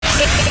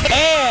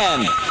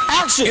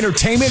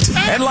entertainment,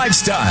 and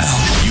lifestyle.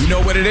 You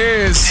know what it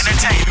is.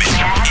 Entertainment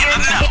in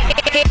the know.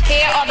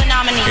 Here are the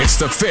nominees. It's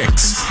The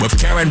Fix with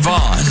Karen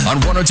Vaughn on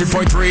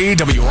 102.3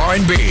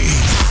 WRNB.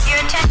 Your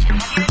attention.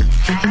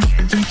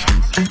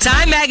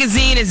 Time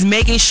Magazine is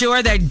making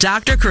sure that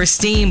Dr.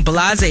 Christine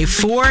Blasey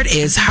Ford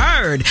is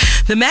heard.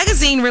 The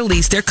magazine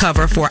released their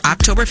cover for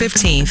October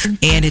 15th,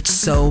 and it's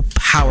so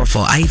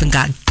powerful. I even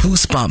got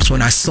goosebumps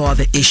when I saw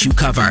the issue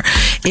cover.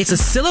 It's a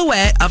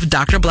silhouette of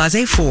Dr.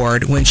 Blasey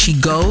Ford when she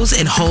goes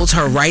and holds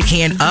her right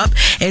hand up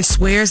and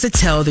swears to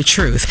tell the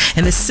truth.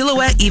 And the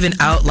silhouette even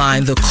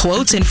outlined the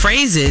quotes and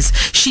phrases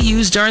she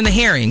used during the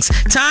hearings.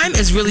 Time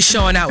is really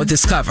showing out with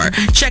this cover.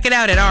 Check it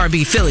out at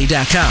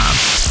rnbphilly.com.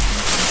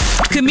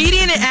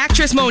 Comedian and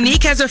actress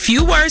Monique has a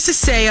few words to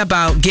say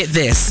about, get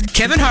this,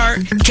 Kevin Hart,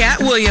 Cat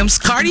Williams,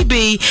 Cardi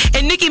B,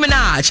 and Nicki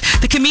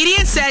Minaj. The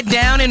comedian sat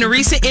down in a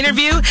recent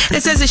interview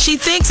and says that she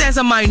thinks as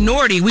a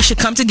minority we should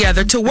come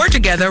together to work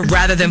together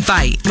rather than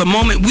fight. The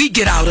moment we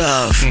get out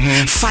of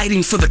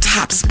fighting for the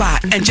top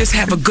spot and just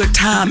have a good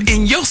time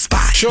in your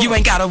spot, you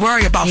ain't got to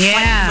worry about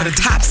fighting for the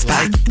top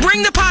spot.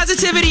 Bring the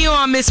positivity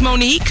on, Miss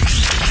Monique.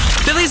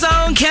 Philly's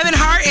own Kevin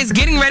Hart is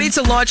getting ready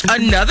to launch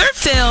another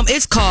film.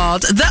 It's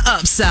called The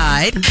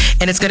Upside,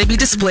 and it's going to be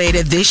displayed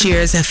at this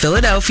year's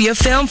Philadelphia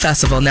Film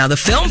Festival. Now, the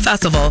film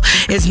festival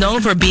is known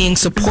for being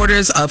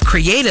supporters of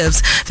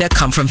creatives that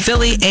come from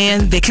Philly,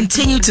 and they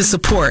continue to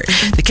support.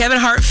 The Kevin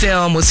Hart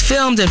film was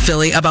filmed in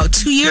Philly about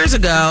 2 years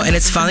ago, and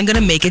it's finally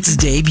going to make its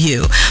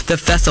debut. The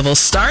festival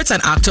starts on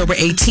October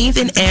 18th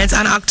and ends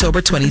on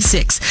October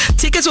 26th.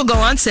 Tickets will go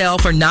on sale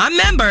for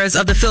non-members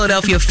of the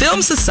Philadelphia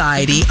Film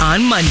Society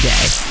on Monday.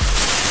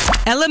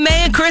 Ella Mai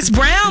and Chris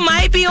Brown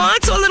might be on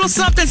to a little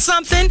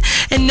something,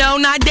 and no,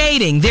 not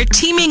dating. They're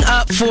teaming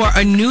up for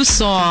a new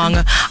song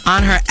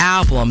on her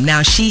album.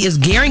 Now, she is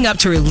gearing up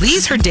to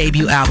release her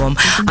debut album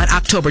on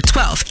October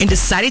 12th and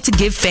decided to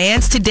give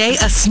fans today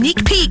a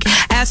sneak peek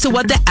as to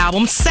what the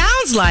album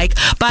sounds like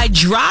by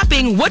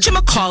dropping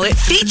whatchamacallit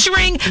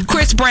featuring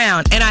Chris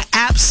Brown, and I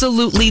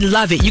absolutely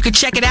love it. You can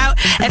check it out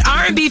at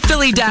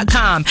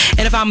rnbphilly.com,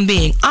 and if I'm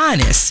being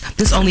honest,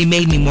 this only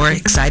made me more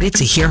excited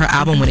to hear her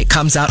album when it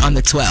comes out on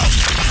the 12th.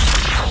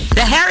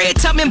 The Harriet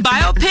Tubman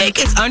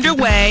biopic is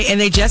underway, and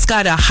they just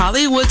got a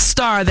Hollywood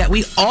star that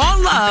we all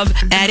love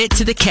added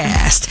to the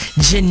cast,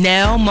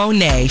 Janelle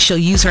Monáe. She'll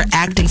use her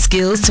acting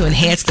skills to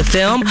enhance the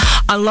film.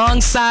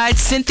 Alongside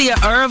Cynthia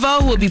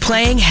Erivo will be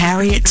playing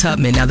Harriet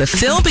Tubman. Now, the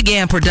film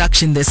began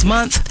production this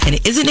month, and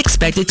it isn't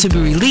expected to be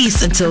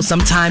released until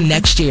sometime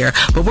next year,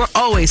 but we're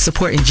always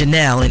supporting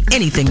Janelle in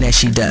anything that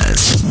she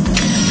does.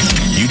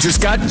 You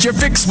just got your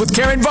fix with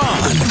Karen Vaughn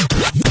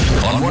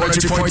on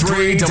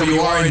 102.3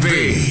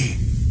 WRNB.